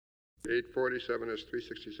847 is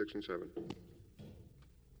 366 and 7.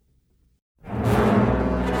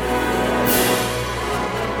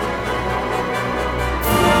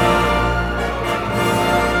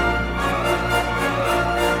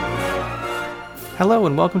 Hello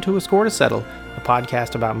and welcome to A Score to Settle, a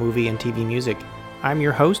podcast about movie and TV music. I'm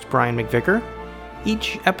your host, Brian McVicker.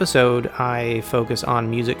 Each episode, I focus on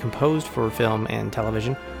music composed for film and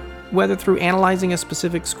television, whether through analyzing a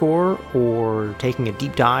specific score or taking a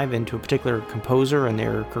deep dive into a particular composer and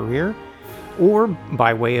their career, or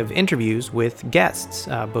by way of interviews with guests,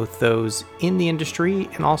 both those in the industry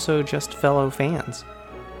and also just fellow fans.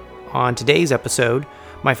 On today's episode,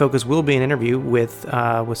 my focus will be an interview with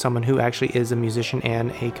someone who actually is a musician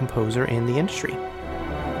and a composer in the industry.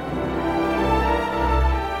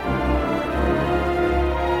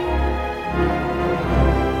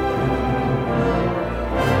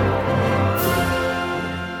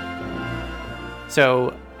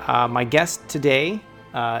 So, my guest today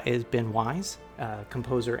is Ben Wise,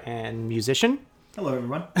 composer and musician. Hello,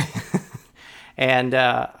 everyone. And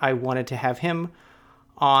I wanted to have him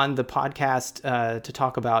on the podcast to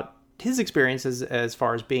talk about his experiences as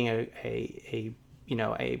far as being a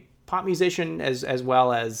pop musician as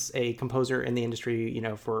well as a composer in the industry,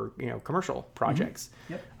 for commercial projects.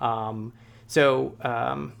 Mm-hmm.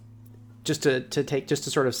 Yep. Just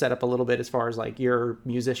to sort of set up a little bit as far as like your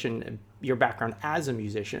background as a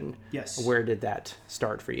musician. Yes. Where did that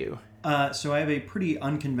start for you? So I have a pretty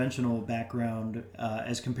unconventional background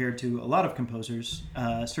as compared to a lot of composers.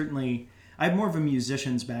 Certainly, I have more of a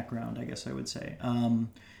musician's background, I guess I would say.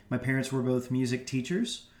 My parents were both music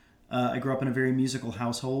teachers. I grew up in a very musical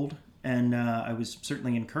household, and I was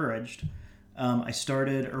certainly encouraged. I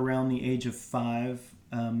started around the age of 5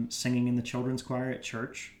 singing in the children's choir at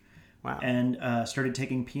church. Wow. And started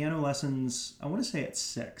taking piano lessons, I want to say at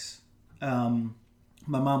 6. My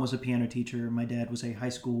mom was a piano teacher. My dad was a high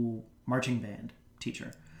school marching band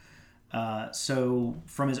teacher. So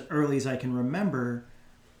from as early as I can remember,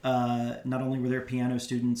 not only were there piano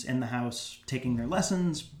students in the house taking their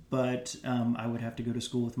lessons, but I would have to go to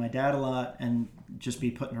school with my dad a lot and just be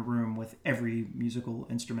put in a room with every musical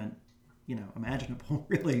instrument, imaginable,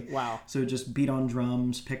 really. Wow. So just beat on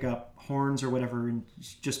drums, pick up horns or whatever, and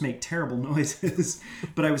just make terrible noises.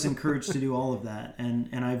 But I was encouraged to do all of that, and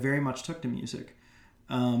I very much took to music.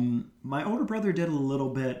 My older brother did a little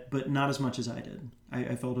bit, but not as much as I did.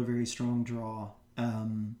 I felt a very strong draw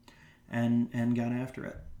and got after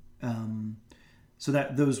it. So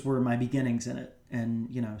those were my beginnings in it, and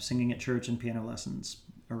singing at church and piano lessons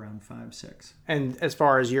around 5, 6. And as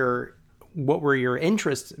far as what were your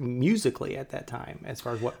interests musically at that time? As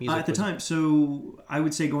far as what music at the time, so I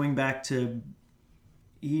would say going back to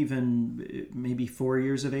even maybe 4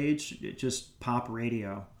 years of age, just pop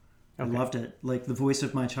radio. Okay. I loved it. Like the voice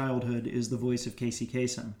of my childhood is the voice of Casey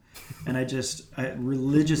Kasem, and I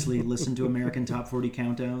religiously listened to American Top 40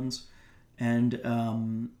 countdowns. And,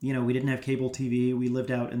 we didn't have cable TV. We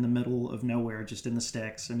lived out in the middle of nowhere, just in the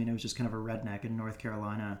sticks. I mean, it was just kind of a redneck in North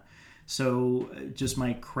Carolina. So just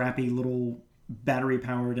my crappy little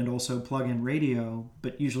battery-powered and also plug-in radio,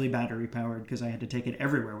 but usually battery-powered because I had to take it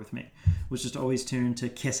everywhere with me, was just always tuned to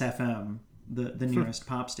Kiss FM, the nearest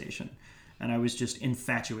pop station. And I was just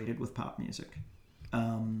infatuated with pop music.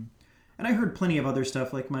 And I heard plenty of other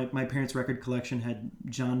stuff. Like my parents' record collection had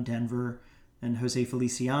John Denver and Jose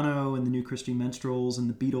Feliciano and the New Christy Minstrels and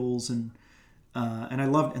the Beatles and I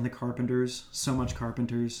loved and the Carpenters, so much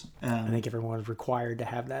Carpenters. I think everyone was required to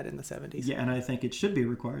have that in the 70s. Yeah, and I think it should be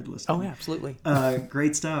required listening. Oh, yeah, absolutely.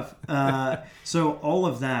 Great stuff. So all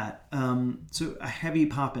of that. So a heavy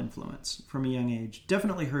pop influence from a young age.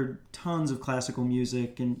 Definitely heard tons of classical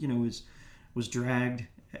music and was dragged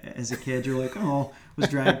as a kid. You're like, was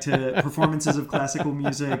dragged to performances of classical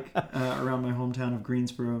music around my hometown of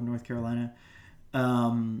Greensboro, North Carolina.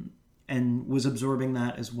 And was absorbing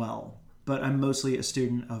that as well. But I'm mostly a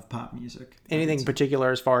student of pop music. Anything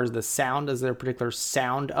particular as far as the sound? Is there a particular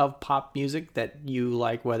sound of pop music that you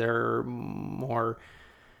like, whether more,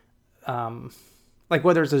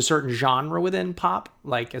 whether it's a certain genre within pop,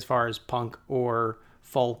 like as far as punk or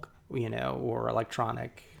folk, or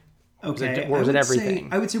electronic? Okay. Or was it everything?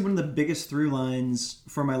 I would say one of the biggest through lines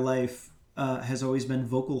for my life has always been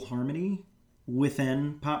vocal harmony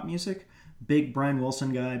within pop music. Big Brian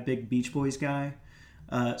Wilson guy, big Beach Boys guy.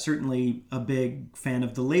 Certainly a big fan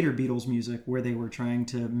of the later Beatles music where they were trying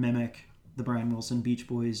to mimic the Brian Wilson Beach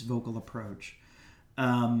Boys vocal approach.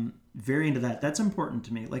 Very into that. That's important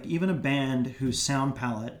to me. Like even a band whose sound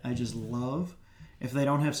palette I just love, if they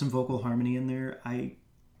don't have some vocal harmony in there,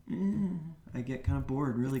 I get kind of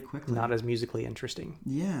bored really quickly. Not as musically interesting.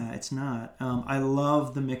 Yeah, it's not. I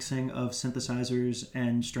love the mixing of synthesizers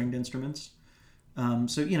and stringed instruments.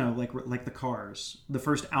 So, like the Cars. The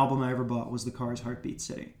first album I ever bought was the Cars' Heartbeat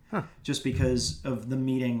City. Just because of the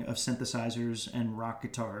meeting of synthesizers and rock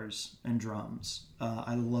guitars and drums.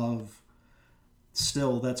 I love...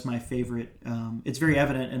 Still, that's my favorite. It's very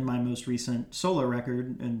evident in my most recent solo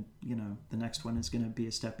record, and, the next one is going to be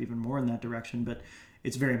a step even more in that direction, but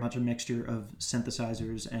it's very much a mixture of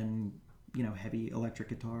synthesizers and, heavy electric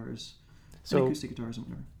guitars, and acoustic guitars and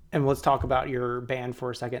whatever. And let's talk about your band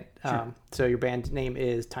for a second. Sure. So your band name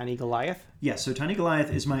is Tiny Goliath? Yes, so Tiny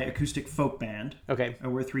Goliath is my acoustic folk band. Okay.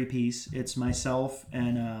 We're a three-piece. It's myself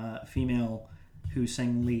and a female who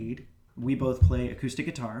sing lead. We both play acoustic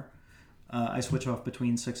guitar. I switch off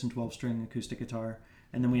between 6 and 12-string acoustic guitar.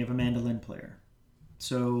 And then we have a mandolin player.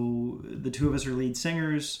 So the two of us are lead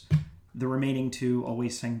singers. The remaining two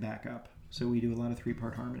always sing backup. So we do a lot of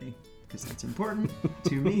three-part harmony, because that's important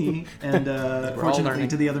to me, and fortunately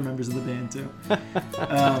to the other members of the band too.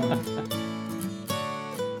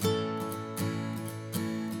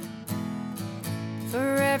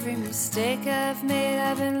 For every mistake I've made,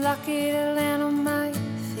 I've been lucky to land on my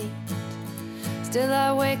feet. Still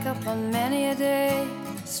I wake up on many a day,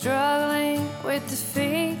 struggling with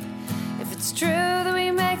defeat. If it's true that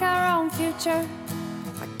we make our own future,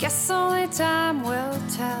 I guess only time will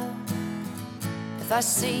tell. If I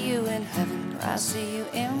see you in heaven, or I see you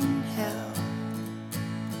in hell.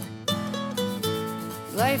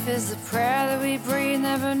 Life is a prayer that we breathe,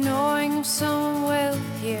 never knowing if someone will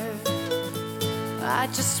hear. I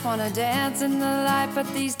just wanna dance in the light, but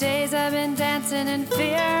these days I've been dancing in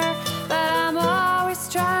fear. But I'm always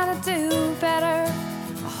trying to do better.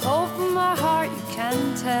 I hope in my heart you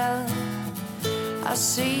can tell. I'll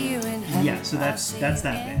see you in heaven. Yeah, so that's that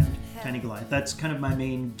band, Tiny Goliath. That's kind of my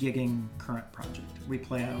main gigging current project. We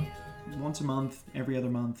play out once a month, every other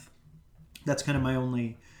month. That's kind of my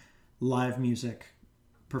only live music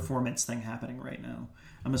performance thing happening right now.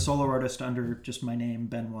 I'm a solo artist under just my name,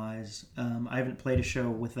 Ben Wise. I haven't played a show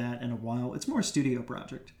with that in a while. It's more a studio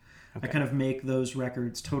project. Okay. I kind of make those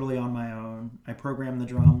records totally on my own. I program the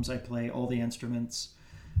drums. I play all the instruments.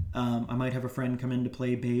 I might have a friend come in to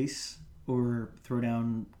play bass or throw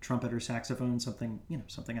down trumpet or saxophone, something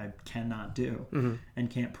I cannot do and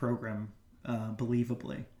can't program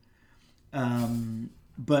believably.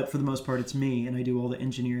 But for the most part, it's me, and I do all the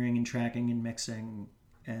engineering and tracking and mixing,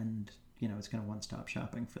 and it's kind of one-stop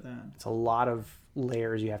shopping for that. It's a lot of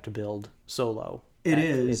layers you have to build solo. It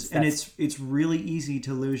is, and it's really easy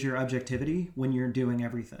to lose your objectivity when you're doing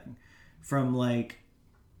everything, from like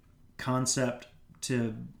concept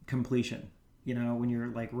to completion. When you're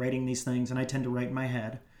like writing these things, and I tend to write in my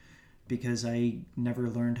head because I never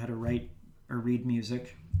learned how to write or read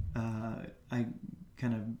music. I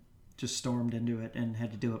kind of just stormed into it and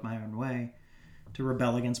had to do it my own way to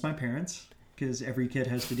rebel against my parents, because every kid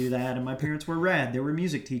has to do that. And my parents were rad. They were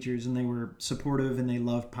music teachers, and they were supportive, and they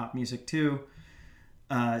loved pop music too.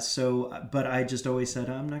 But I just always said,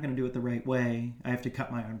 I'm not going to do it the right way. I have to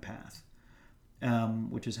cut my own path,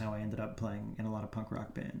 which is how I ended up playing in a lot of punk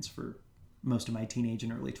rock bands for most of my teenage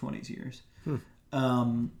and early 20s years.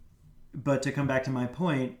 But to come back to my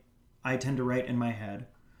point, I tend to write in my head.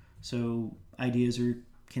 So ideas are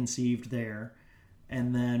conceived there.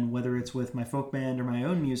 And then whether it's with my folk band or my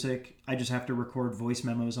own music, I just have to record voice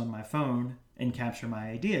memos on my phone and capture my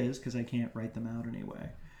ideas, because I can't write them out anyway.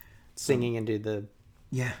 Singing into the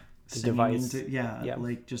device.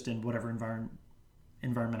 Like just in whatever environment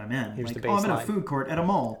I'm in. Here's like, the I'm in a baseline. food court at a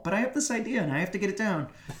mall, but I have this idea and I have to get it down.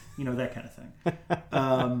 That kind of thing.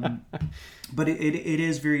 But it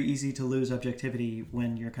is very easy to lose objectivity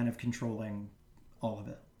when you're kind of controlling all of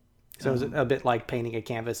it. So is it a bit like painting a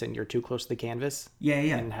canvas and you're too close to the canvas? Yeah.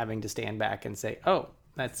 And having to stand back and say, oh,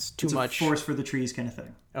 that's too much. A forest for the trees kind of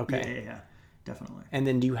thing. Okay. Yeah. Definitely. And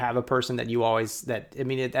then do you have a person that you always,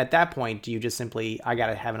 at that point, do you just simply, I got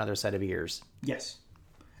to have another set of ears? Yes.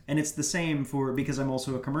 And it's the same because I'm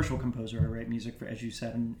also a commercial composer. I write music for, as you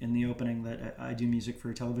said in the opening, that I do music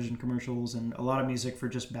for television commercials and a lot of music for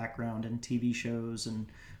just background and TV shows and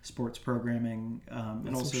sports programming.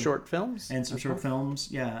 And also short films? And some short films,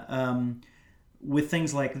 yeah. With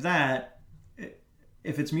things like that,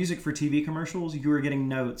 if it's music for TV commercials, you are getting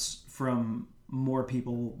notes from more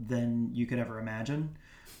people than you could ever imagine.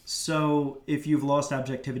 So if you've lost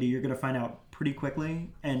objectivity, you're going to find out pretty quickly,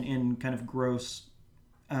 and in kind of gross,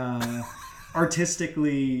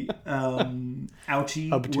 artistically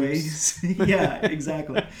ouchy Obtuse ways. Yeah,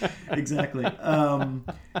 exactly.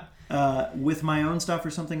 With my own stuff or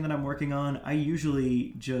something that I'm working on, I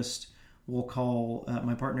usually just will call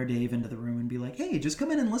my partner Dave into the room and be like, hey, just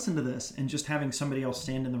come in and listen to this. And just having somebody else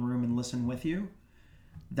stand in the room and listen with you,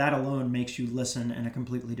 that alone makes you listen in a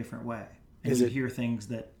completely different way. And you hear things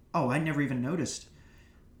that, oh, I never even noticed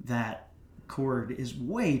that chord is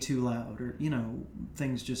way too loud, or,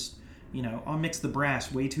 things just, I'll mix the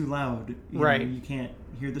brass way too loud. You can't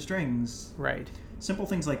hear the strings. Right. Simple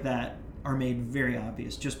things like that are made very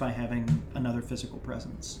obvious just by having another physical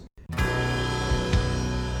presence.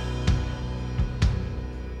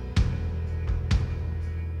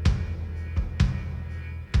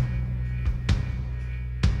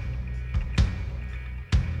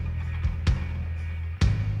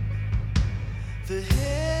 The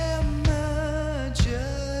hammer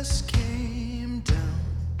just came down.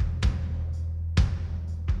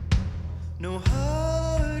 No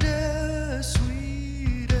harder,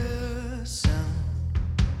 sweeter sound.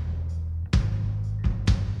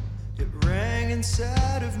 It rang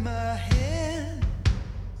inside of my head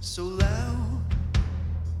so loud.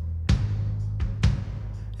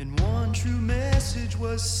 And one true message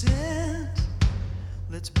was sent.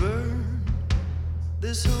 Let's burn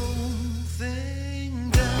this whole thing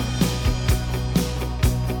down.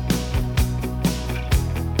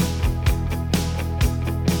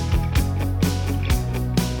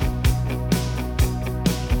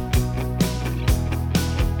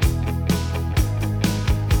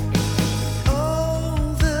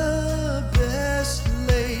 All the best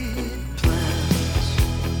laid plans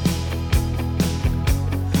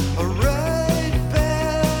are right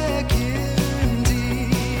back in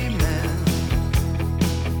demand.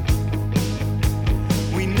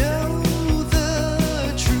 We know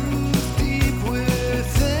the truth deep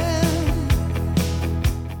within.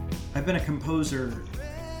 I've been a composer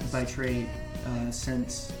by trade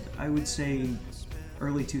since, I would say,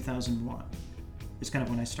 early 2001. It's kind of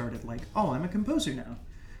when I started, like, oh, I'm a composer now.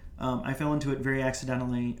 I fell into it very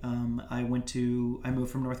accidentally. I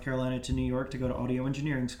moved from North Carolina to New York to go to audio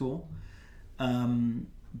engineering school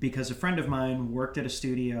because a friend of mine worked at a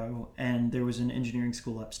studio and there was an engineering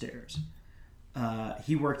school upstairs.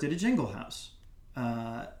 He worked at a jingle house.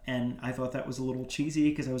 And I thought that was a little cheesy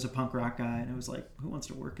because I was a punk rock guy, and I was like, who wants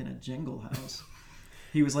to work in a jingle house?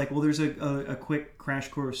 He was like, well, there's a quick crash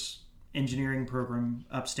course engineering program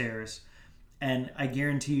upstairs, and I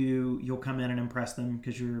guarantee you'll come in and impress them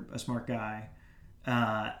because you're a smart guy,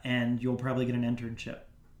 and you'll probably get an internship.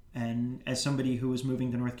 And as somebody who was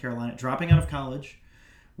moving to North Carolina, dropping out of college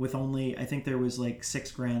with only, I think there was like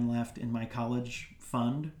 $6,000 left in my college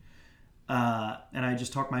fund, and I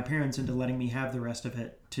just talked my parents into letting me have the rest of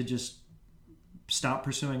it to just stop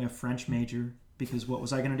pursuing a French major, because what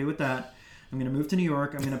was I going to do with that? I'm going to move to New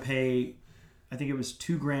York. I'm going to pay, I think it was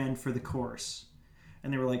 $2,000 for the course.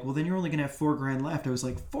 And they were like, well, then you're only going to have $4,000 left. I was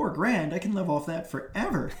like, $4,000? I can live off that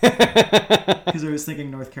forever. Because I was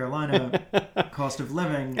thinking North Carolina, cost of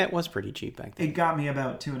living. It was pretty cheap back then. It got me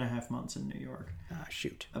about 2.5 months in New York. Ah,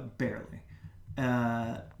 shoot. Barely.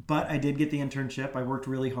 But I did get the internship. I worked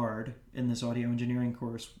really hard in this audio engineering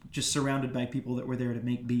course, just surrounded by people that were there to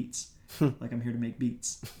make beats. Like, I'm here to make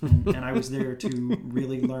beats. And I was there to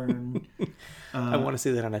really learn. I want to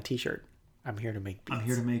see that on a t-shirt. I'm here to make beats. I'm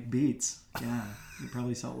here to make beats. Yeah. You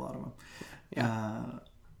probably sell a lot of them. Yeah.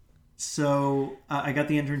 So I got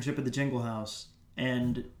the internship at the Jingle House,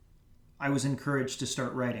 and I was encouraged to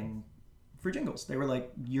start writing for jingles. They were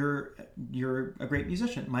like, you're a great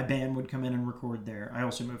musician. My band would come in and record there. I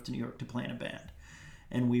also moved to New York to play in a band,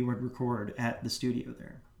 and we would record at the studio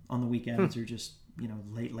there on the weekends or just,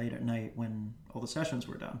 late at night when all the sessions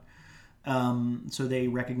were done. So they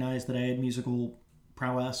recognized that I had musical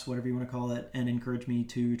prowess, whatever you want to call it, and encouraged me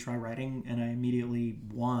to try writing, and I immediately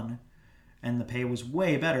won. And the pay was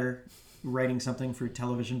way better writing something for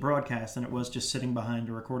television broadcast than it was just sitting behind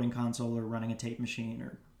a recording console or running a tape machine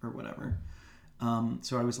or whatever.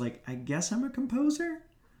 So I was like, I guess I'm a composer?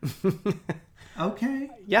 Okay.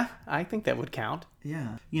 Yeah, I think that would count.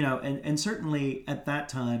 Yeah. And certainly at that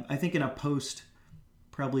time, I think in a post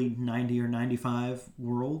probably 90 or 95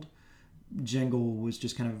 world, jingle was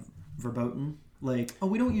just kind of verboten. Like, oh,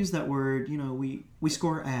 we don't use that word. We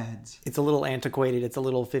score ads. It's a little antiquated. It's a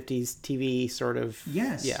little 50s TV sort of.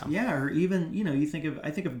 Yes. Yeah. Yeah. Or even, I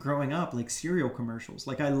think of growing up, like cereal commercials.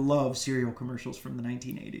 Like, I love cereal commercials from the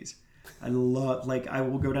 1980s. I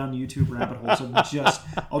will go down YouTube rabbit holes of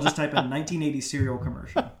I'll just type in 1980 cereal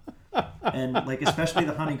commercial. And like, especially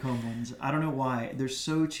the honeycomb ones. I don't know why. They're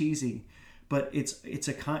so cheesy, but it's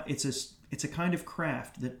a kind of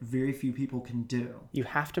craft that very few people can do. You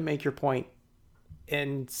have to make your point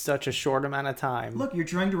in such a short amount of time. Look, you're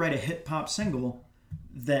trying to write a hit pop single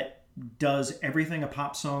that does everything a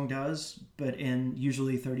pop song does, but in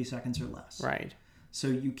usually 30 seconds or less. Right. So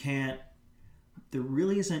you can't, there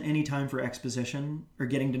really isn't any time for exposition or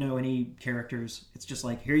getting to know any characters. It's just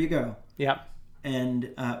like, here you go. Yep.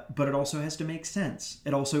 And but it also has to make sense.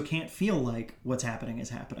 It also can't feel like what's happening is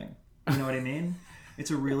happening. You know what I mean? It's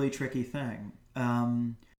a really tricky thing.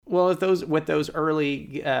 Well, with those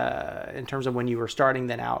early, in terms of when you were starting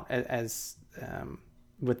then out as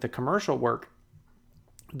with the commercial work,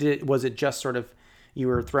 was it just sort of you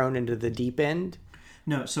were thrown into the deep end?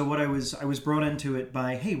 No, so what I was brought into it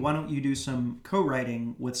by, hey, why don't you do some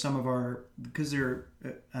co-writing with some of our, because the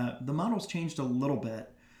model's changed a little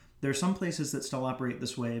bit. There are some places that still operate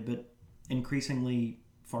this way, but increasingly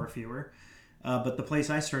far fewer. But the place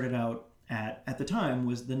I started out at the time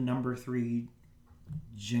was the number 3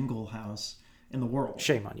 jingle house in the world.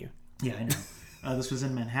 Shame on you. Yeah, I know. This was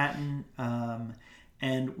in Manhattan.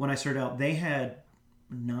 And when I started out, they had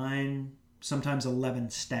 9, sometimes 11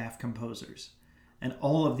 staff composers. And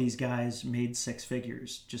all of these guys made 6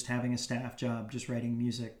 figures just having a staff job, just writing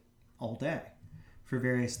music all day for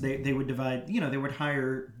various... They would divide, they would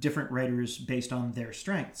hire different writers based on their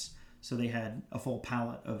strengths. So they had a full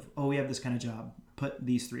palette of, we have this kind of job, put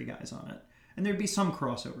these 3 guys on it. And there'd be some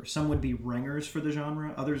crossover. Some would be ringers for the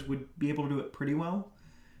genre. Others would be able to do it pretty well.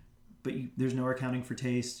 But there's no accounting for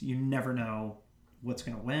taste. You never know what's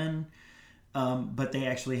going to win. But they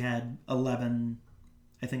actually had 11...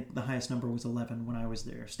 I think the highest number was 11 when I was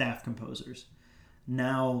there, staff composers.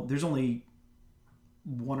 Now, there's only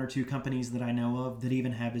 1 or 2 companies that I know of that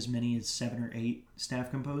even have as many as 7 or 8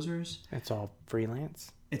 staff composers. It's all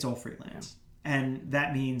freelance? It's all freelance. Yeah. And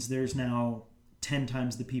that means there's now 10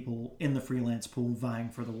 times the people in the freelance pool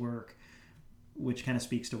vying for the work, which kind of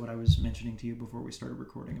speaks to what I was mentioning to you before we started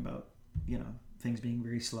recording about, things being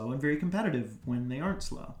very slow and very competitive when they aren't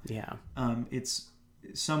slow. Yeah. It's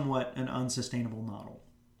somewhat an unsustainable model.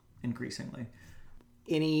 Increasingly.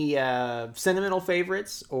 Any sentimental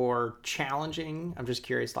favorites or challenging? I'm just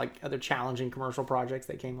curious, like other challenging commercial projects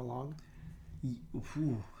that came along.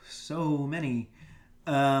 Ooh, so many.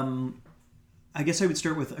 I guess I would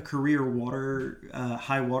start with a career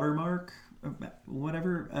high water mark,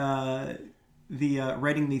 whatever.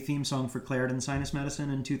 Writing the theme song for Claritin Sinus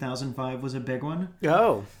Medicine in 2005 was a big one.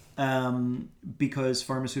 Oh. Because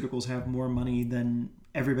pharmaceuticals have more money than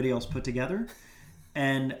everybody else put together.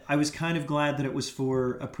 And I was kind of glad that it was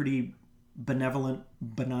for a pretty benevolent,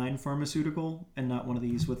 benign pharmaceutical and not one of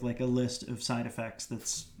these with like a list of side effects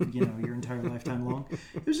that's, your entire lifetime long.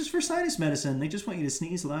 It was just for sinus medicine. They just want you to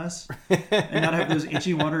sneeze less and not have those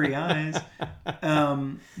itchy, watery eyes.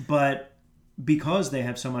 But because they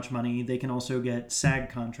have so much money, they can also get SAG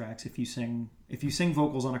contracts. If you sing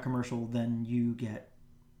vocals on a commercial, then you get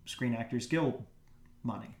Screen Actors Guild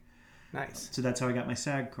money. Nice. So that's how I got my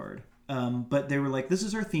SAG card. But they were like, this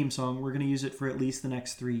is our theme song. We're going to use it for at least the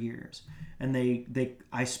next 3 years. And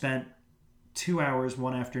I spent 2 hours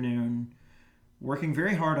one afternoon working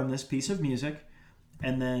very hard on this piece of music.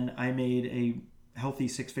 And then I made a healthy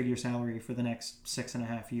 6-figure salary for the next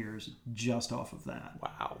 6.5 years just off of that.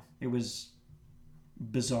 Wow. It was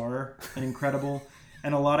bizarre and incredible.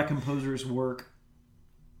 And a lot of composers work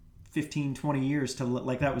 15, 20 years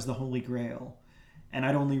that was the holy grail. And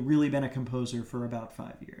I'd only really been a composer for about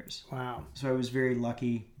 5 years. Wow. So I was very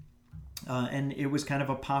lucky. And it was kind of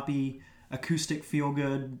a poppy, acoustic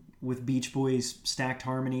feel-good with Beach Boys stacked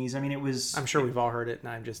harmonies. I mean, it was... I'm sure we've all heard it, and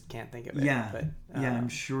I just can't think of it. Yeah, but, I'm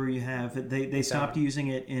sure you have. They stopped using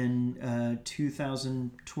it in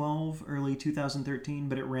 2012, early 2013,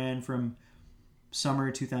 but it ran from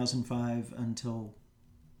summer 2005 until...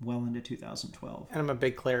 well into 2012. And I'm a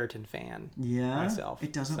big Claritin fan myself.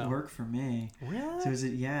 It doesn't work for me. Really? So is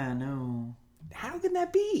it, no. How can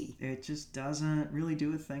that be? It just doesn't really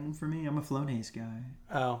do a thing for me. I'm a Flonase guy.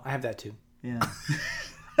 Oh, I have that too. Yeah.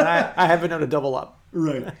 I haven't known to double up.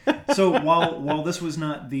 Right. So while this was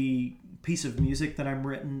not the piece of music that I've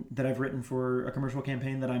written for a commercial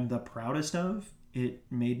campaign that I'm the proudest of, it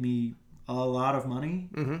made me a lot of money.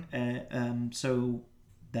 Mm-hmm. So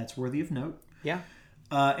that's worthy of note. Yeah.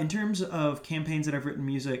 In terms of campaigns that I've written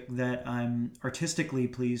music that I'm artistically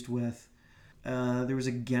pleased with, there was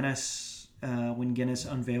a Guinness, when Guinness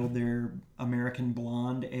unveiled their American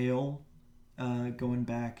Blonde Ale, going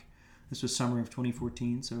back, this was summer of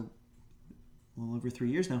 2014, so a little over 3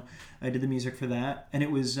 years now. I did the music for that, and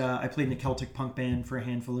it was, I played in a Celtic punk band for a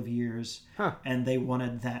handful of years, and they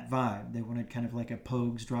wanted that vibe. They wanted kind of like a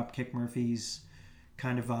Pogues, Dropkick Murphys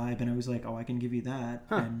kind of vibe, and I was like, I can give you that,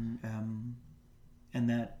 and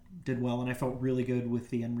that did well, and I felt really good with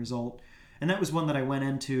the end result. And that was one that I went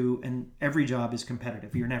into, and every job is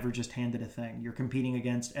competitive. You're never just handed a thing. You're competing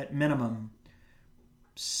against, at minimum,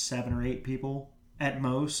 7 or 8 people. At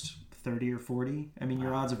most, 30 or 40. I mean,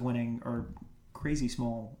 your odds of winning are crazy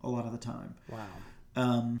small a lot of the time.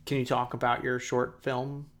 Wow. Can you talk about your short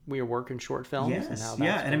film, your work in short films? Yes, and how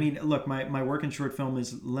yeah. that's And I mean, look, my work in short film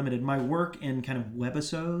is limited. My work in kind of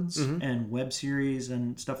webisodes and web series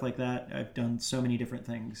and stuff like that, I've done so many different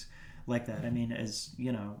things like that. I mean, as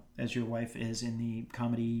you know, as your wife is in the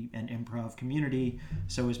comedy and improv community,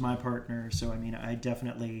 so is my partner. So I mean, I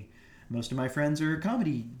definitely, most of my friends are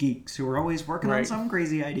comedy geeks who are always working on some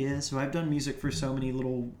crazy idea. So I've done music for so many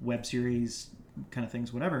little web series kind of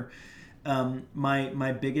things, whatever.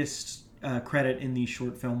 My biggest credit in the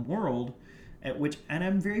short film world, and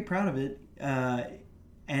I'm very proud of it.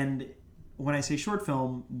 And when I say short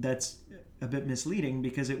film, that's a bit misleading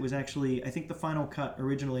because it was actually, I think the final cut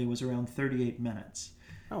originally was around 38 minutes.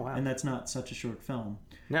 Oh, wow. And that's not such a short film.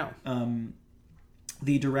 No.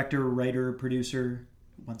 The director, writer, producer,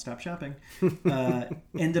 One Stop Shopping,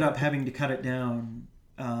 ended up having to cut it down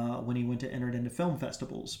when he went to enter it into film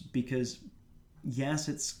festivals because, yes,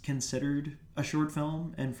 it's considered a short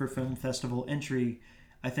film, and for film festival entry,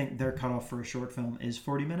 I think their cutoff for a short film is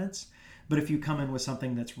 40 minutes. But if you come in with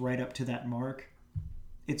something that's right up to that mark,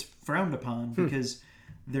 it's frowned upon because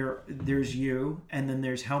there's you, and then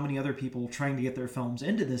there's how many other people trying to get their films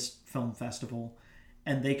into this film festival,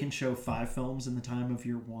 and they can show 5 films in the time of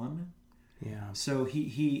your one. Yeah. So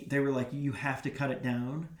they were like, you have to cut it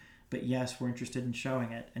down, but yes, we're interested in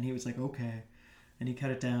showing it. And he was like, okay. And he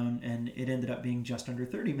cut it down, and it ended up being just under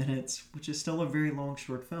 30 minutes, which is still a very long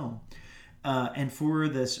short film. And for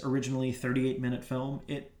this originally 38-minute film,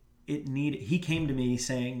 he came to me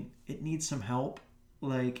saying it needs some help.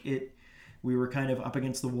 Like we were kind of up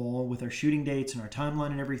against the wall with our shooting dates and our timeline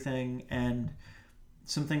and everything, and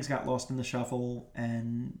some things got lost in the shuffle,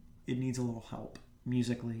 and it needs a little help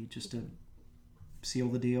musically just to seal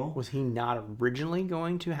the deal. Was he not originally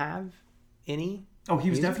going to have any? Oh, he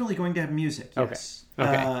was music? Definitely going to have music, yes. Okay.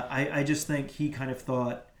 I just think he kind of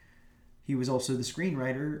thought he was also the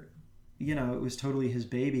screenwriter. You know, it was totally his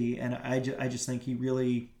baby, and I just think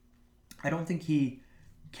I don't think he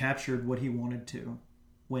captured what he wanted to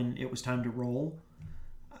when it was time to roll.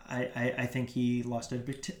 I think he lost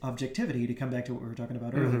objectivity, to come back to what we were talking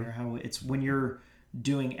about earlier, how it's when you're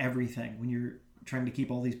doing everything, when you're trying to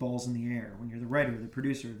keep all these balls in the air, when you're the writer, the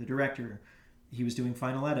producer, the director, he was doing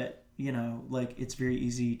final edit, you know, like it's very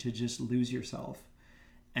easy to just lose yourself.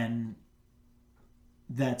 And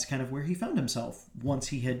that's kind of where he found himself once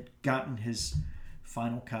he had gotten his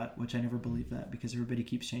final cut, which I never believed that because everybody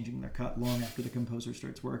keeps changing their cut long after the composer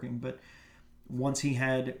starts working. But once he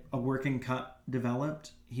had a working cut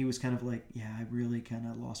developed, he was kind of like, yeah, I really kind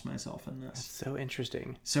of lost myself in this. That's so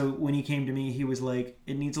interesting. So when he came to me, he was like,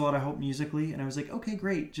 it needs a lot of help musically. And I was like, okay,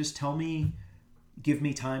 great. Just give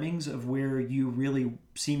me timings of where you really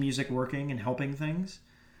see music working and helping things.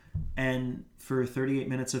 And for 38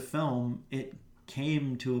 minutes of film, it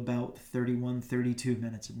came to about 32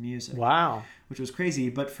 minutes of music. Wow. Which was crazy.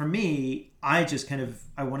 But for me, I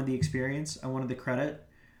wanted the experience. I wanted the credit.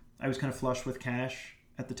 I was kind of flush with cash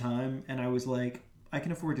at the time. And I was like, I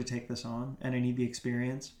can afford to take this on and I need the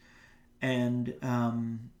experience. And I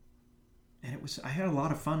had a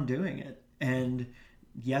lot of fun doing it. And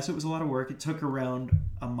yes, it was a lot of work. It took around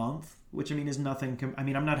a month, which I mean is nothing.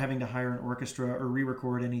 I'm not having to hire an orchestra or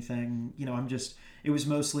re-record anything. You know, it was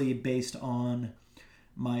mostly based on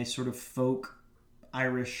my sort of folk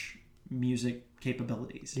Irish music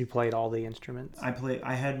capabilities. You played all the instruments?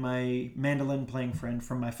 I had my mandolin playing friend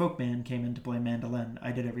from my folk band came in to play mandolin.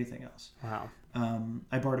 I did everything else. Wow.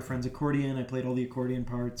 I borrowed a friend's accordion. I played all the accordion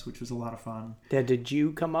parts, which was a lot of fun. Did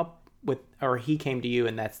you come up with, or he came to you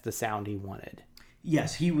and that's the sound he wanted?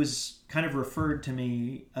 Yes, he was kind of referred to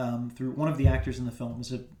me through one of the actors in the film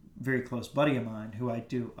is a very close buddy of mine who I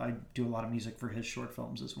do a lot of music for his short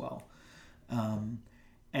films as well.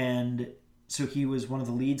 And so he was one of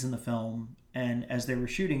the leads in the film, and as they were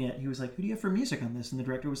shooting it, he was like, who do you have for music on this? And the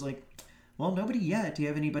director was like, well, nobody yet. Do you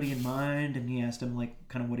have anybody in mind? And he asked him like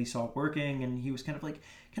kind of what he saw working, and he was kind of like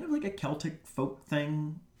a Celtic folk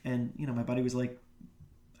thing. And, you know, my buddy was like,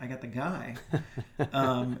 I got the guy.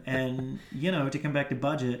 And, you know, to come back to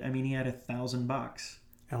budget, I mean, he had $1,000.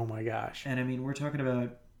 Oh my gosh. And I mean, we're talking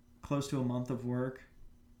about close to a month of work.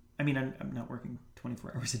 I mean, I'm not working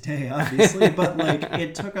 24 hours a day, obviously, but like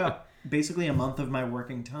it took up basically a month of my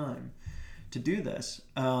working time to do this.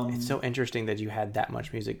 It's so interesting that you had that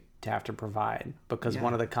much music to have to provide, because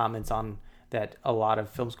one of the comments on that a lot of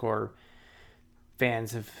film score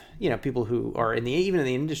fans have, people who are even in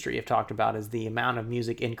the industry have talked about is the amount of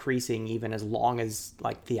music increasing even as long as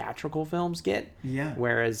like theatrical films get. Yeah.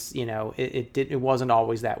 Whereas, it wasn't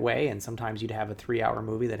always that way. And sometimes you'd have a 3-hour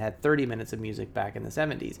movie that had 30 minutes of music back in the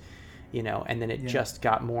 70s, and then it just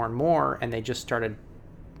got more and more, and they just started,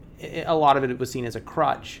 a lot of it was seen as a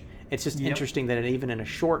crutch. It's just interesting that even in a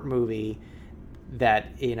short movie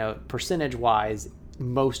that, percentage wise,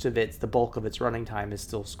 most of the bulk of its running time is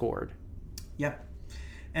still scored. Yeah.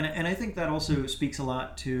 And I think that also speaks a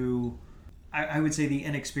lot to, I would say, the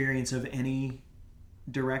inexperience of any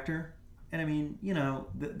director. And I mean,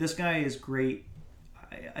 this guy is great.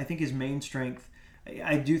 I think his main strength,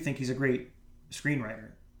 I do think he's a great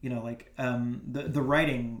screenwriter. The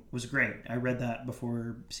writing was great. I read that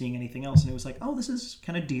before seeing anything else, and it was like, oh, this is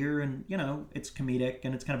kind of dear, and it's comedic,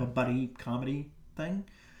 and it's kind of a buddy comedy thing.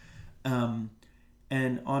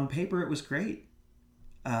 And on paper, it was great.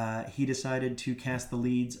 He decided to cast the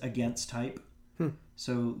leads against type.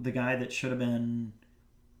 So the guy that should have been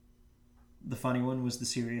the funny one was the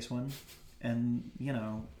serious one, and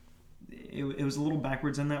it was a little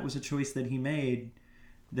backwards, and that was a choice that he made.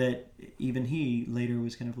 That even he later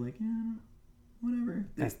was kind of like, whatever.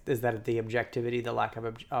 Is that the objectivity, the lack of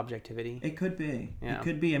objectivity? It could be. Yeah. It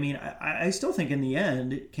could be. I mean, I still think in the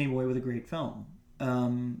end it came away with a great film.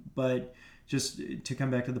 But just to come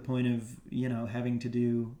back to the point of, having to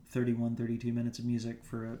do 31, 32 minutes of music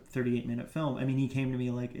for a 38-minute film. I mean, he came to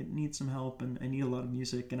me like, it needs some help and I need a lot of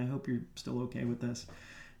music and I hope you're still okay with this.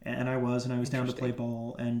 And I was down to play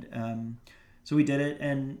ball. And so we did it,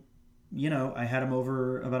 and I had him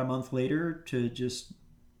over about a month later to just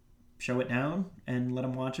show it down and let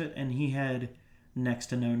him watch it. And he had next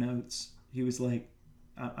to no notes. He was like,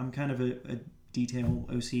 I'm kind of a detail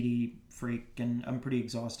OCD freak, and I'm pretty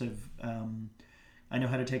exhaustive. I know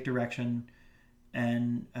how to take direction.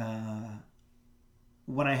 And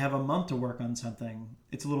when I have a month to work on something,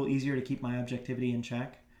 it's a little easier to keep my objectivity in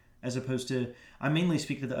check, as opposed to, I mainly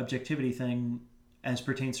speak to the objectivity thing as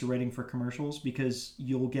pertains to writing for commercials, because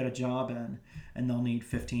you'll get a job in and they'll need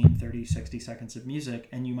 15, 30, 60 seconds of music,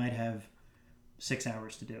 and you might have 6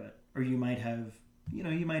 hours to do it. Or you might have,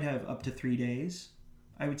 up to 3 days.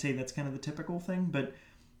 I would say that's kind of the typical thing, but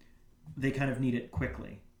they kind of need it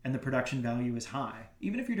quickly. And the production value is high.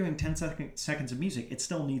 Even if you're doing 10 seconds of music, it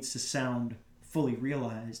still needs to sound fully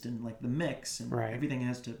realized, and like the mix and everything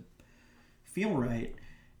has to feel right.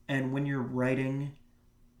 And when you're writing,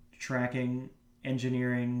 tracking,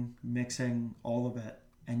 engineering, mixing, all of it,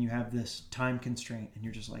 and you have this time constraint, and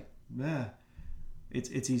you're just like,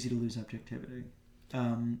 it's easy to lose objectivity.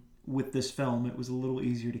 With this film, it was a little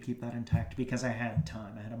easier to keep that intact because I had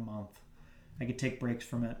time. I had a month. I could take breaks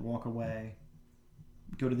from it, walk away,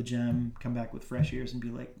 go to the gym, come back with fresh ears, and be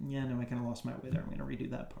like, I kind of lost my way there. I'm going to redo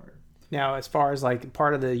that part. Now, as far as like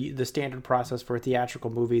part of the standard process for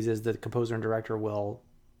theatrical movies is the composer and director will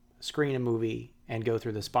screen a movie and go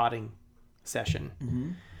through the spotting session.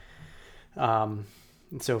 Mm-hmm.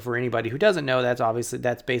 So for anybody who doesn't know,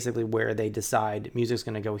 that's basically where they decide music's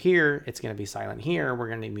going to go here, it's going to be silent here, we're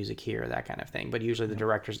going to need music here, that kind of thing. But usually the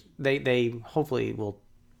directors, they hopefully will,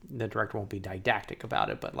 the director won't be didactic about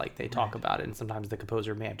it, but like they talk about it, and sometimes the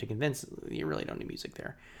composer may have to convince you really don't need music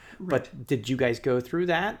there. Right. But did you guys go through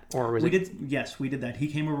that, or was Yes, we did that. He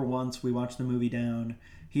came over once. We watched the movie down.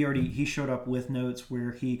 He showed up with notes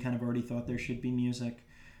where he kind of already thought there should be music.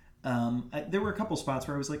 There were a couple spots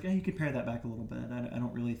where I was like, you could pare that back a little bit. I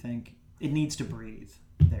don't really think it needs to breathe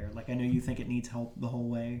there. Like, I know you think it needs help the whole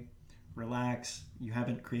way. Relax. You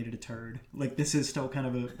haven't created a turd. Like, this is still kind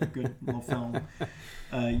of a good little film.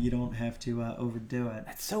 You don't have to overdo it.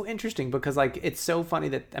 That's so interesting, because like it's so funny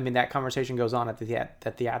that that conversation goes on at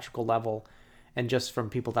the theatrical level, and just from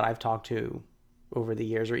people that I've talked to over the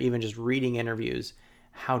years, or even just reading interviews,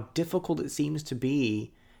 how difficult it seems to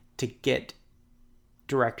be to get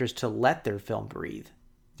directors to let their film breathe.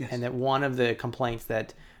 Yes. And that one of the complaints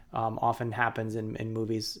that often happens in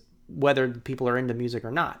movies, whether people are into music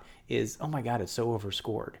or not, is, oh my God, it's so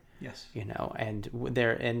overscored. Yes. And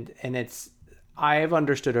it's, I've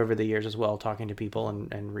understood over the years as well, talking to people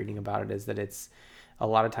and reading about it, is that it's a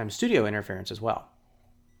lot of times studio interference as well.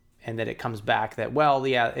 And that it comes back that,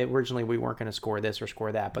 originally we weren't going to score this or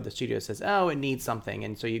score that, but the studio says, oh, it needs something.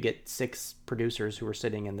 And so you get 6 producers who are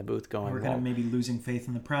sitting in the booth going, we're kind of maybe losing faith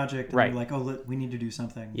in the project. And right. They're like, we need to do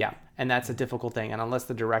something. Yeah. And that's a difficult thing. And unless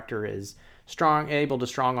the director is able to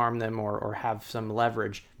strong arm them or have some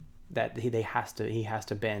leverage, that he has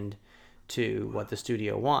to bend to what the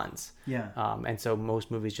studio wants. Yeah. And so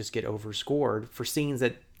most movies just get overscored for scenes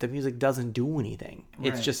that the music doesn't do anything. Right.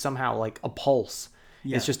 It's just somehow like a pulse.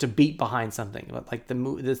 Yeah. It's just a beat behind something. But like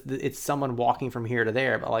it's someone walking from here to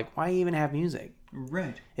there. But like, why even have music?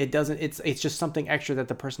 Right. It doesn't. It's just something extra that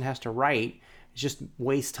the person has to write. It's just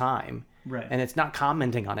waste time. Right. And it's not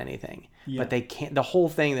commenting on anything. Yeah. But they can't. The whole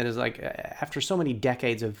thing that is like after so many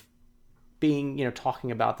decades of being, talking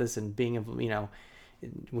about this and being,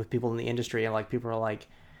 with people in the industry, and like people are like,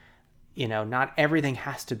 not everything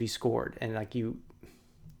has to be scored, and like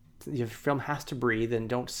your film has to breathe, and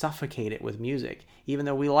don't suffocate it with music. Even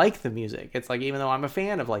though we like the music, it's like, even though I'm a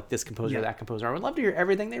fan of like this composer, that composer, I would love to hear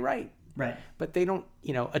everything they write. Right. But they don't.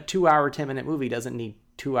 A 2-hour, 10-minute movie doesn't need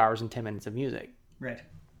 2 hours and 10 minutes of music. Right.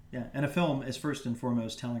 Yeah. And a film is first and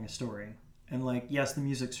foremost telling a story, and like, yes, the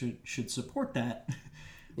music should support that.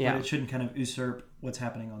 Yeah. But it shouldn't kind of usurp what's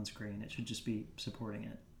happening on screen. It should just be supporting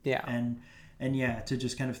it. Yeah. And yeah, to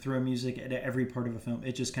just kind of throw music at every part of a film,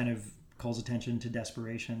 it just kind of calls attention to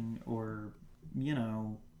desperation, or,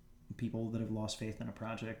 people that have lost faith in a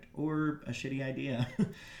project, or a shitty idea.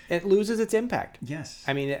 It loses its impact. Yes.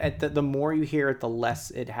 I mean, the more you hear it, the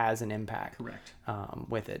less it has an impact. Correct.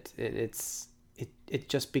 With it. It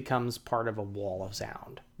just becomes part of a wall of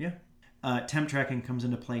sound. Yeah. Temp tracking comes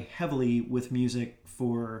into play heavily with music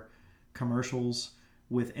for commercials,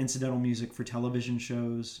 with incidental music for television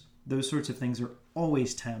shows. Those sorts of things are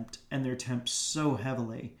always temped, and they're temped so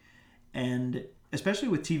heavily. And especially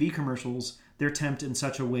with TV commercials, they're temped in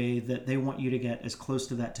such a way that they want you to get as close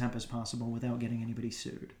to that temp as possible without getting anybody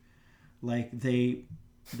sued. Like they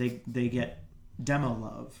get demo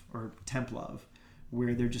love or temp love,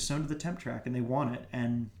 where they're just so into the temp track and they want it,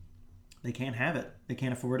 and they can't have it. They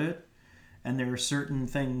can't afford it. And there are certain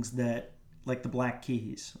things that, like the black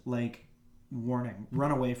keys, like, warning, run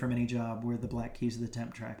away from any job where the black keys are the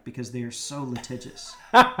temp track, because they are so litigious.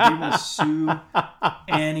 They will sue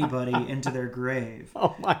anybody into their grave.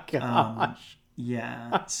 Oh my gosh.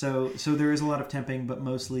 Yeah. So there is a lot of temping, but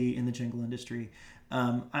mostly in the jingle industry.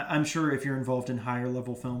 I'm sure if you're involved in higher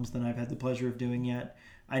level films than I've had the pleasure of doing yet,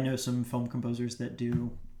 I know some film composers that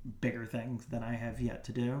do bigger things than I have yet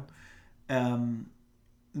to do.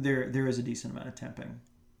 There is a decent amount of temping.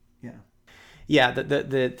 Yeah. Yeah,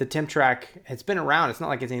 the temp track has been around. It's not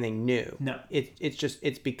like it's anything new. No.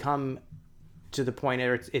 It's become to the point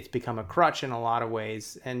where it's become a crutch in a lot of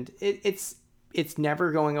ways, and it's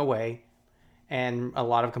never going away. And a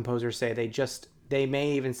lot of composers say they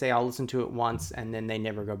may even say, I'll listen to it once, and then they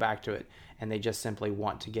never go back to it, and they just simply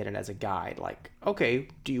want to get it as a guide. Like, okay,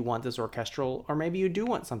 do you want this orchestral, or maybe you do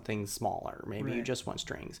want something smaller, maybe you just want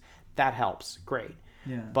strings. That helps, great.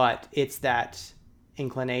 Yeah. But it's that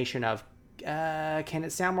inclination of, can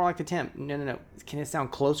it sound more like the temp? No. Can it sound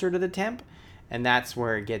closer to the temp? And that's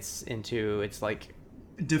where it gets into, it's like,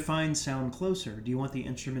 define sound closer. Do you want the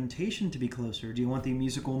instrumentation to be closer? Do you want the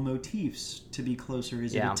musical motifs to be closer?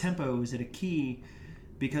 Is it a tempo? Is it a key?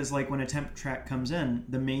 Because like when a temp track comes in,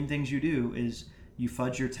 the main things you do is you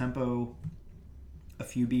fudge your tempo a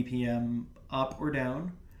few BPM up or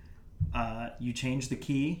down. You change the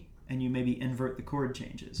key, and you maybe invert the chord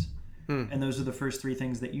changes. And those are the first three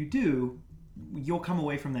things that you do. You'll come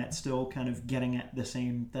away from that still kind of getting at the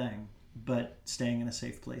same thing, but staying in a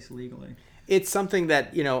safe place legally. It's something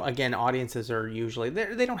that, again, audiences are usually,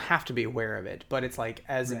 they don't have to be aware of it, but it's like,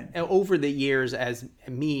 as over the years, as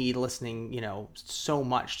me listening, so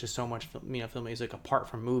much film music apart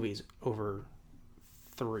from movies over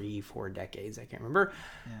 3-4 decades, I can't remember.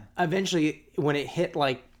 Yeah. Eventually, when it hit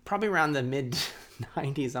like probably around the mid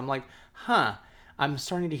 90s, I'm like, I'm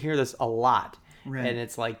starting to hear this a lot. Right. And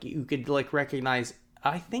it's like, you could like recognize,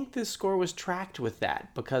 I think this score was tracked with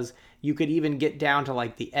that, because you could even get down to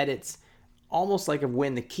like the edits, almost like of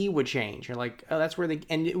when the key would change. You're like, oh, that's where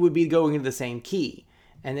and it would be going into the same key.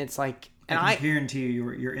 And it's like, and I guarantee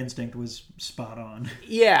you your instinct was spot on.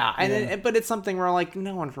 Yeah. And but it's something where like,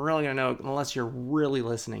 no one's really going to know unless you're really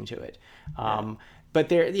listening to it. But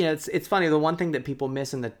there, it's funny. The one thing that people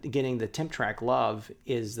miss in getting the temp track love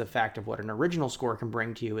is the fact of what an original score can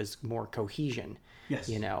bring to you is more cohesion. Yes.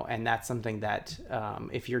 And that's something that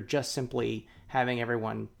if you're just simply having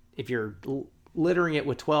everyone, if you're littering it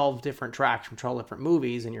with 12 different tracks from 12 different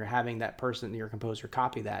movies, and you're having that person, your composer,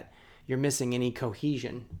 copy that, you're missing any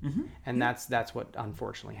cohesion. Mm-hmm. And that's what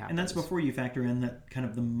unfortunately happens. And that's before you factor in that kind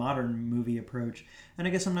of the modern movie approach. And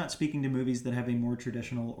I guess I'm not speaking to movies that have a more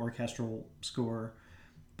traditional orchestral score,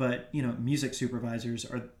 but music supervisors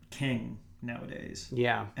are king nowadays.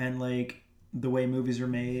 Yeah. And like the way movies are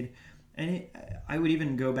made, and I would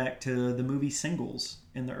even go back to the movie Singles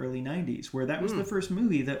in the early 90s, where that was the first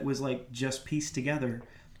movie that was like just pieced together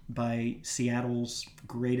by Seattle's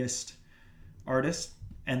greatest artists.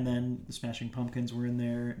 And then the Smashing Pumpkins were in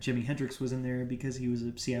there. Jimi Hendrix was in there because he was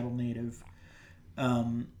a Seattle native.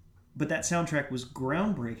 But that soundtrack was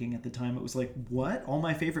groundbreaking at the time. It was like, what? All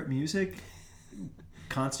my favorite music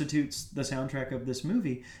constitutes the soundtrack of this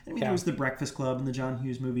movie. I mean, there was the Breakfast Club and the John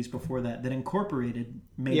Hughes movies before that incorporated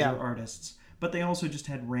major artists, but they also just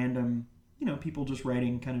had random, people just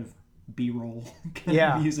writing kind of B-roll kind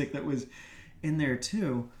of music that was in there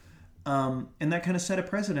too. And that kind of set a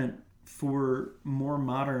precedent for more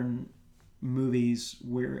modern movies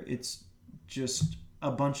where it's just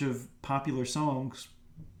a bunch of popular songs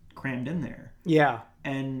crammed in there. Yeah.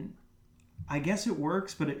 And I guess it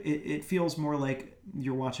works, but it feels more like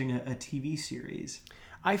you're watching a TV series.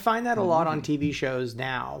 I find that a lot on TV shows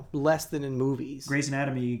now, less than in movies. Grey's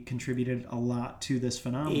Anatomy contributed a lot to this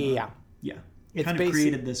phenomenon. Yeah. Yeah. It kind of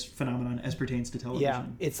created this phenomenon as pertains to television.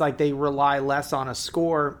 Yeah. It's like they rely less on a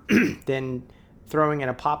score than throwing in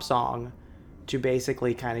a pop song to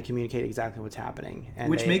basically kind of communicate exactly what's happening. And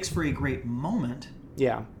which makes for a great moment.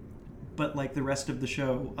 Yeah. But like the rest of the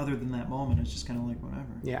show, other than that moment, it's just kind of like whatever.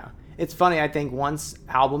 Yeah. It's funny, I think once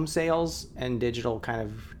album sales and digital kind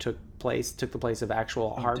of took the place of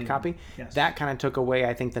actual hard copy, that kind of took away,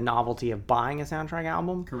 I think, the novelty of buying a soundtrack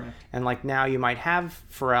album. Correct. And like now you might have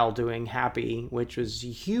Pharrell doing Happy, which was a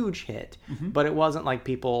huge hit, but it wasn't like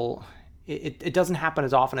people, it doesn't happen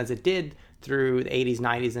as often as it did through the 80s,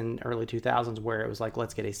 90s, and early 2000s, where it was like,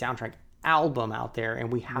 let's get a soundtrack album out there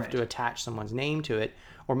and we have to attach someone's name to it.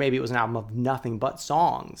 Or maybe it was an album of nothing but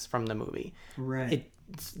songs from the movie. Right.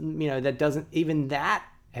 That doesn't, even that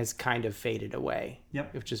has kind of faded away.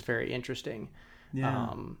 Yep. Which is very interesting.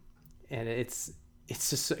 Yeah. And it's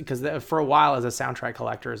just because for a while as a soundtrack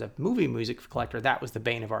collector, as a movie music collector, that was the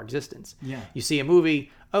bane of our existence. Yeah. You see a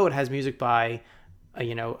movie, it has music by,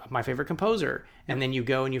 my favorite composer. And then you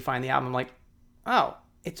go and you find the album like,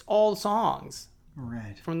 it's all songs.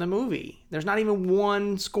 Right. From the movie. There's not even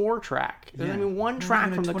one score track. There's not even one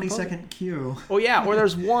track from the 20-second cue. Oh, yeah. Or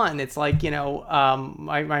there's one. It's like,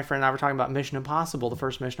 my friend and I were talking about Mission Impossible, the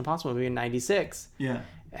first Mission Impossible movie in 96. Yeah.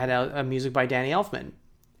 Had a music by Danny Elfman.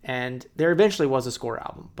 And there eventually was a score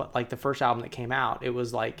album. But like the first album that came out, it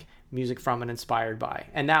was like music from and inspired by.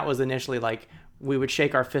 And that was initially like, we would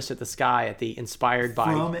shake our fist at the sky at the inspired by.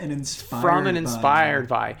 From and inspired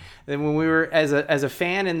by. Then when we were, as a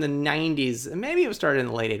fan in the 90s, maybe it started in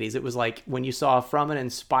the late 80s, it was like when you saw from and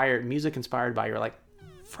inspired, music inspired by, you're like,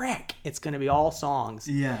 frick, it's going to be all songs.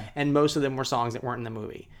 Yeah. And most of them were songs that weren't in the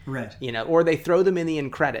movie. Right. Or they throw them in the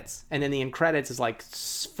end credits. And then the end credits is like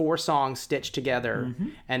 4 songs stitched together.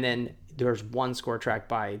 And then there's one score track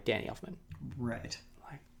by Danny Elfman. Right.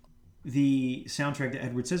 The soundtrack to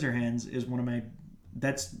Edward Scissorhands is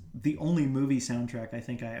that's the only movie soundtrack I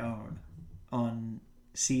think I own on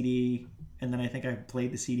CD, and then I think I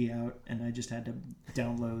played the CD out and I just had to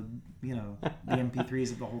download, the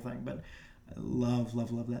MP3s of the whole thing. But I love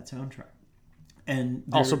that soundtrack. And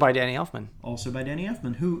also by Danny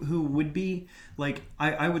Elfman. Who would be like,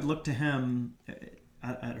 I would look to him,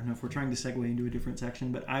 I don't know if we're trying to segue into a different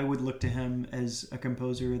section, but I would look to him as a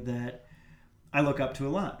composer that I look up to a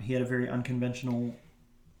lot. He had a very unconventional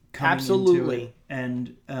coming into it.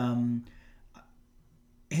 And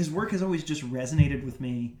his work has always just resonated with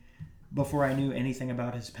me before I knew anything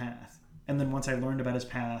about his path. And then once I learned about his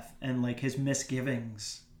path and like his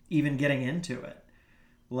misgivings, even getting into it,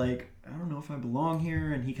 like, I don't know if I belong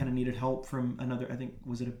here. And he kind of needed help from another, I think,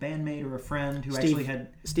 was it a bandmate or a friend who actually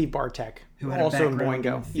had... Steve Bartek. Who had also a in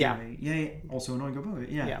Boingo. Yeah. Also in Boingo.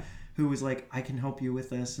 Yeah. Who was like, I can help you with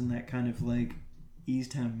this, and that kind of like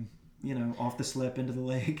eased him, off the slip into the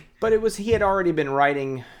lake. But he had already been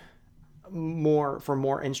writing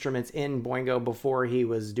more instruments in Boingo before he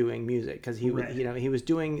was doing music, because he was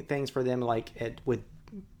doing things for them like with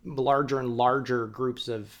larger and larger groups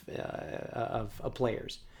of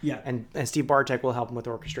players. Yeah. And Steve Bartek will help him with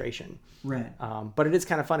orchestration. Right. But it is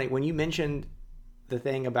kind of funny when you mentioned the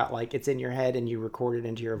thing about like it's in your head and you record it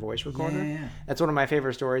into your voice recorder. Yeah. That's one of my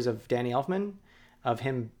favorite stories of Danny Elfman, of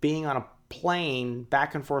him being on a plane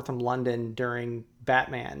back and forth from London during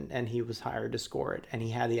Batman, and he was hired to score it, and he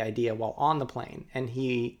had the idea while on the plane. And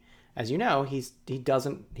he, as you know, he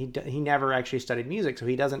never actually studied music, so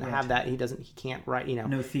he doesn't have that. He can't write,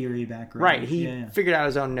 no theory background. Right. He figured out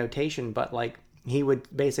his own notation, but like he would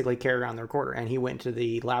basically carry around the recorder, and he went to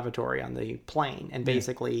the lavatory on the plane and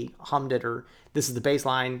basically hummed it, or this is the bass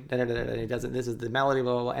line, he does it, this is the melody,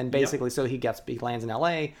 blah, blah, blah, and basically so he lands in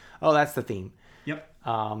LA. Oh, that's the theme. Yep.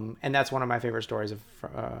 And that's one of my favorite stories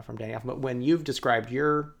from Danny Elfman. But when you've described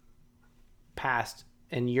your past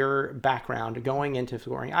and your background going into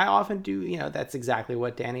scoring, I often do, that's exactly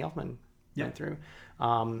what Danny Elfman went through.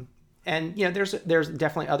 And there's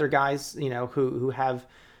definitely other guys, who have,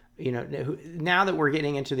 who, now that we're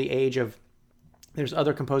getting into the age of there's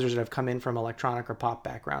other composers that have come in from electronic or pop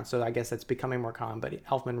backgrounds, so I guess that's becoming more common. But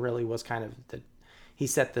Elfman really was kind of he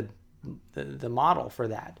set the model for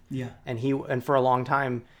that. Yeah. And for a long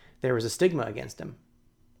time there was a stigma against him,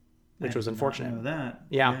 which was unfortunate. I know that.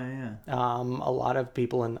 Yeah. Yeah. A lot of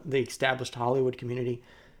people in the established Hollywood community,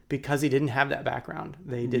 because he didn't have that background,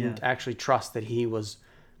 they didn't actually trust that he was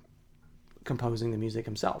composing the music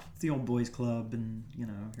himself. It's the old boys club, and here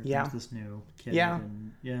comes this new kid. Yeah.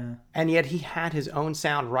 And And yet he had his own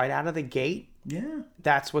sound right out of the gate. yeah.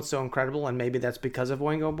 That's what's so incredible, and maybe that's because of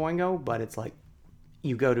Boingo Boingo, but it's like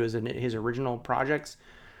you go to his original projects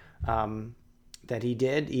that he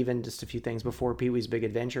did, even just a few things before Pee-wee's Big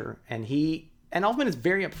Adventure, and Elfman is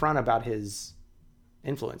very upfront about his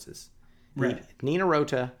influences. Right. Nina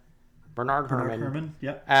Rota, Bernard Herrmann.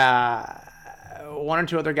 Yep. One or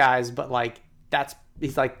two other guys, but like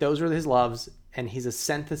he's like those are his loves, and he's a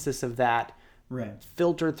synthesis of that, Right.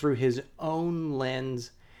 filtered through his own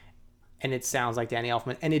lens, and it sounds like Danny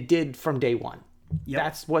Elfman, and it did from day one. Yep.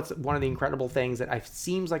 That's what's one of the incredible things that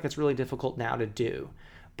seems like it's really difficult now to do,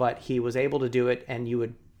 but he was able to do it, and you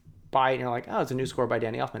would buy it and you're like, oh, it's a new score by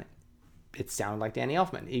Danny Elfman. It sounded like Danny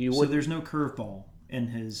Elfman. So there's no curveball in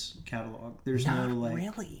his catalog. There's no like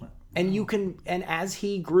really. And as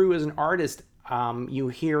he grew as an artist, you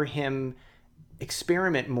hear him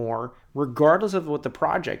experiment more, regardless of what the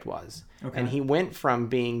project was. Okay. And he went from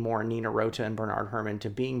being more Nina Rota and Bernard Herrmann to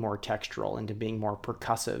being more textural and to being more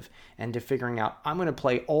percussive and to figuring out, I'm going to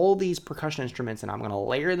play all these percussion instruments and I'm going to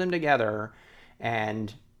layer them together.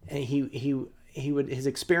 And his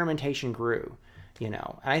experimentation grew, And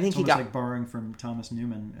I think it's almost like borrowing from Thomas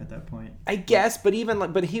Newman at that point. I guess, but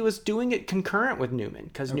he was doing it concurrent with Newman,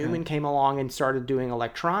 because Newman came along and started doing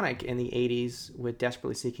electronic in the 80s with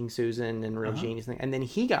Desperately Seeking Susan and Real Genius, and then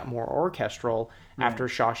he got more orchestral after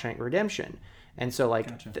Shawshank Redemption. And so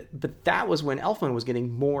but that was when Elfman was getting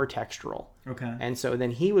more textural. Okay. And so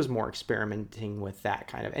then he was more experimenting with that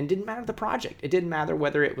kind of, and it didn't matter the project. It didn't matter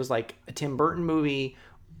whether it was like a Tim Burton movie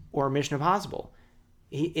or Mission Impossible.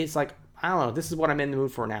 It's like, I don't know, this is what I'm in the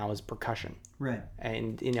mood for now, is percussion. Right.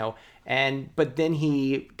 And, but then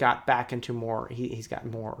he got back into more, he's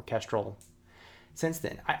gotten more orchestral since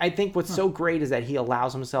then. I think what's so great is that he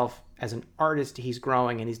allows himself, as an artist, he's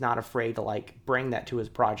growing and he's not afraid to like bring that to his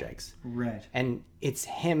projects. Right. And it's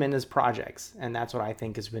him and his projects. And that's what I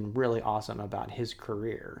think has been really awesome about his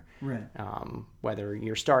career. Right. Whether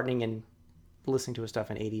you're starting and listening to his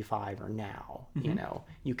stuff in 85 or now,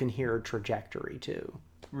 you can hear a trajectory too,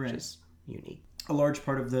 which is unique. A large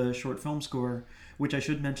part of the short film score, which I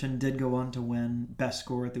should mention, did go on to win Best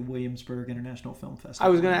Score at the Williamsburg International Film Festival. I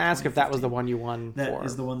was going to ask if that was the one you won for. That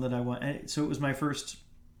is the one that I won. And so it was my first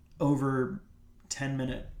over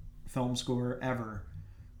 10-minute film score ever,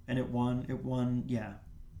 and it won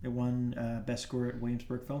Best Score at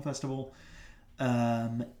Williamsburg Film Festival,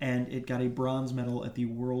 and it got a bronze medal at the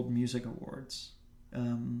World Music Awards.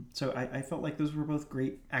 So I felt like those were both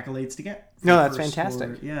great accolades to get. No, that's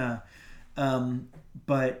fantastic. Score. Yeah.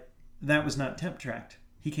 But that was not temp tracked.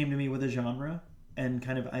 He came to me with a genre and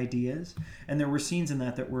kind of ideas, and there were scenes in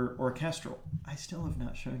that were orchestral. I still have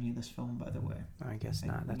not shown you this film, by the way. I guess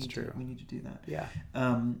not. That's true. We need to do that. Yeah.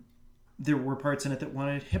 There were parts in it that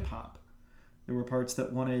wanted hip hop. There were parts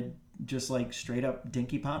that wanted just like straight up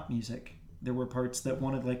dinky pop music. There were parts that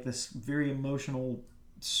wanted like this very emotional,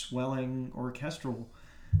 swelling orchestral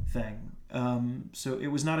thing. So it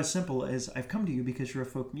was not as simple as, I've come to you because you're a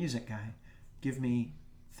folk music guy. Give me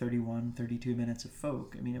 31, 32 minutes of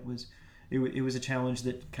folk. I mean, it was a challenge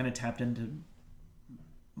that kind of tapped into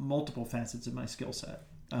multiple facets of my skill set.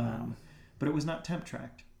 But it was not temp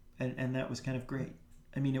tracked. And that was kind of great.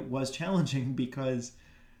 I mean, it was challenging because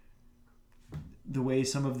the way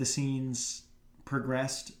some of the scenes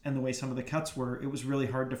progressed and the way some of the cuts were, it was really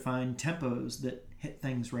hard to find tempos that hit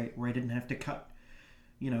things right, where I didn't have to cut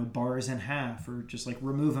bars in half, or just like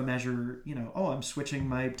remove a measure, I'm switching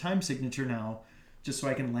my time signature now just so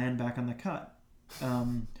I can land back on the cut,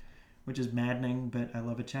 which is maddening, but I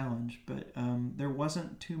love a challenge. But there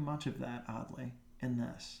wasn't too much of that, oddly, in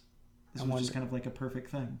this. This was just kind of like a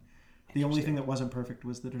perfect thing. The only thing that wasn't perfect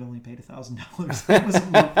was that it only paid $1,000. That was a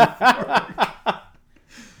month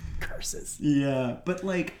Curses. Yeah, but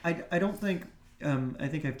like I don't think I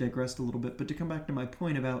think I've digressed a little bit, but to come back to my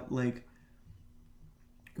point about like,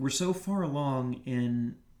 we're so far along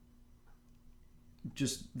in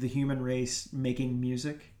just the human race making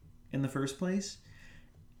music in the first place,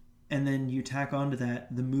 and then you tack onto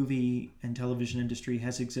that the movie and television industry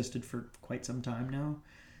has existed for quite some time now,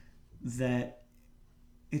 that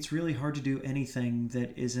it's really hard to do anything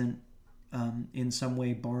that isn't in some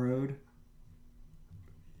way borrowed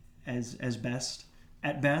as best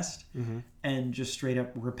at best, and just straight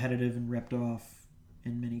up repetitive and ripped off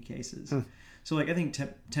in many cases. So like I think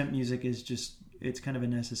temp music is just, it's kind of a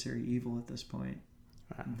necessary evil at this point.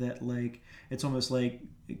 That like it's almost like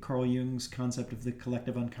Carl Jung's concept of the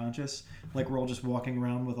collective unconscious. Like we're all just walking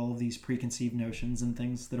around with all of these preconceived notions and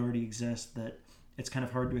things that already exist, that it's kind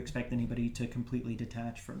of hard to expect anybody to completely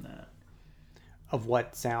detach from that. Of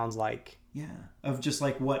what sounds like. Yeah. Of just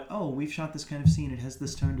like what, oh, we've shot this kind of scene, it has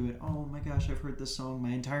this tone to it. Oh my gosh, I've heard this song my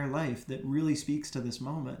entire life that really speaks to this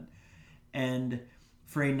moment. And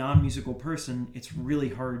for a non-musical person, it's really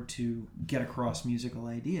hard to get across musical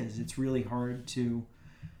ideas. It's really hard to,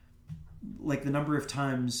 like the number of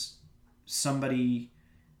times somebody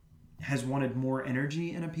has wanted more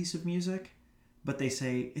energy in a piece of music, but they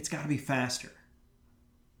say, it's got to be faster.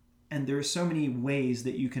 And there are so many ways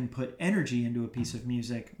that you can put energy into a piece of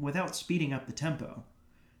music without speeding up the tempo.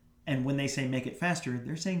 And when they say make it faster,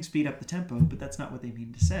 they're saying speed up the tempo, but that's not what they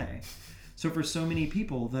mean to say. So for so many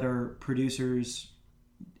people that are producers,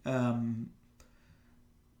 not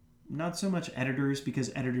so much editors, because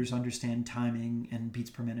editors understand timing and beats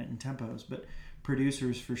per minute and tempos, but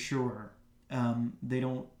producers for sure,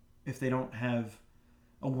 if they don't have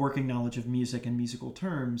a working knowledge of music and musical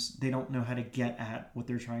terms, they don't know how to get at what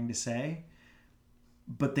they're trying to say.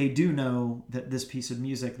 But they do know that this piece of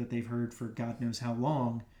music that they've heard for God knows how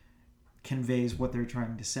long conveys what they're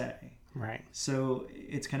trying to say. Right. So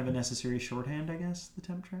it's kind of a necessary shorthand, I guess, the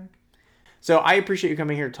temp track. So I appreciate you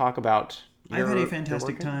coming here to talk about I've had a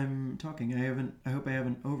fantastic time talking. I hope I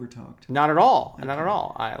haven't overtalked. Not at all. Not at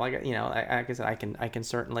all. Like I said, I can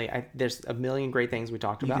certainly. There's a million great things we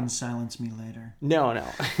talked about. You can silence me later. No.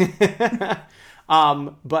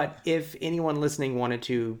 But if anyone listening wanted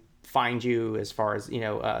to find you, as far as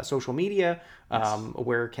social media,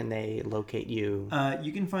 where can they locate you?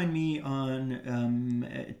 You can find me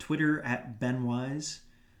on Twitter at BenWise,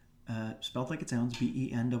 spelled like it sounds,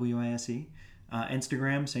 BenWise.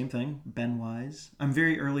 Instagram, same thing, Ben Wise. I'm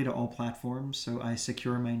very early to all platforms, so I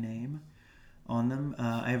secure my name on them.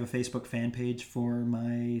 I have a Facebook fan page for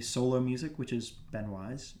my solo music, which is Ben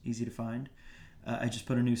Wise, easy to find. I just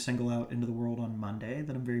put a new single out into the world on Monday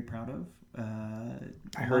that I'm very proud of.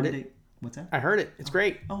 I heard it. What's that? I heard it. It's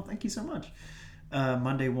great. Oh, thank you so much.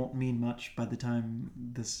 Monday won't mean much by the time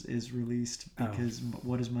this is released, because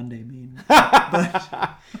what does Monday mean?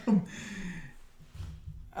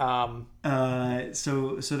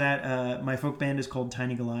 So that my folk band is called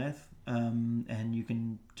Tiny Goliath, and you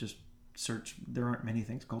can just search. There aren't many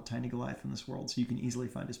things called Tiny Goliath in this world, so you can easily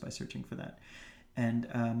find us by searching for that. And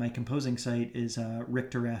my composing site is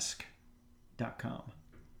richteresque.com.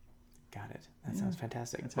 Got it. That sounds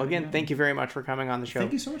fantastic. Well, again, thank you very much for coming on the show.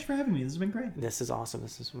 Thank you so much for having me. This has been great. This is awesome.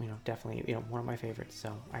 This is definitely one of my favorites.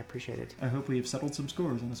 So I appreciate it. I hope we have settled some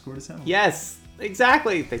scores on A Score to Settle. Yes,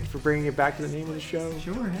 exactly. Thank you for bringing it back to the name of the show.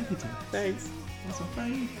 Sure, happy to. Thanks. Awesome.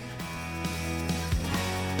 Bye.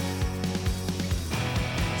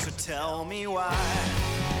 So tell me why.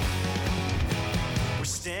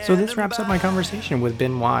 So this wraps up my conversation with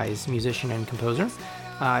Ben Wise, musician and composer.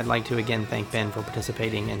 I'd like to again thank Ben for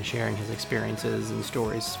participating and sharing his experiences and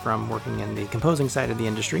stories from working in the composing side of the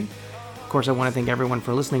industry. Of course, I want to thank everyone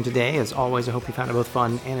for listening today. As always, I hope you found it both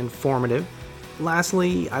fun and informative.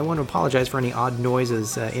 Lastly, I want to apologize for any odd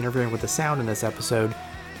noises interfering with the sound in this episode,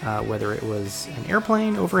 whether it was an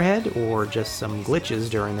airplane overhead or just some glitches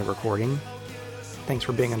during the recording. Thanks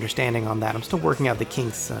for being understanding on that. I'm still working out the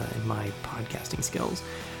kinks in my podcasting skills.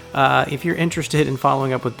 If you're interested in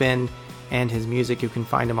following up with Ben and his music, you can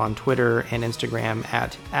find him on Twitter and Instagram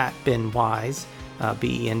at BenWise,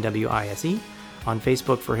 BenWise, on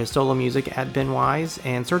Facebook for his solo music at BenWise,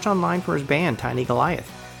 and search online for his band, Tiny Goliath.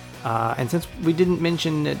 And since we didn't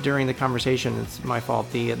mention it during the conversation, it's my fault,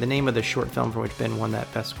 the name of the short film for which Ben won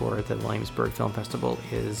that best score at the Williamsburg Film Festival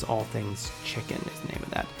is All Things Chicken, is the name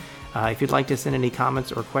of that. If you'd like to send any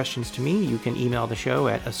comments or questions to me, you can email the show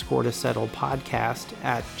at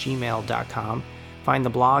ascoretosettlepodcast@gmail.com. Find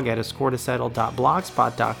the blog at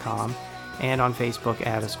ascoretosettle.blogspot.com and on Facebook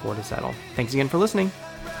at A Score to Settle. Thanks again for listening.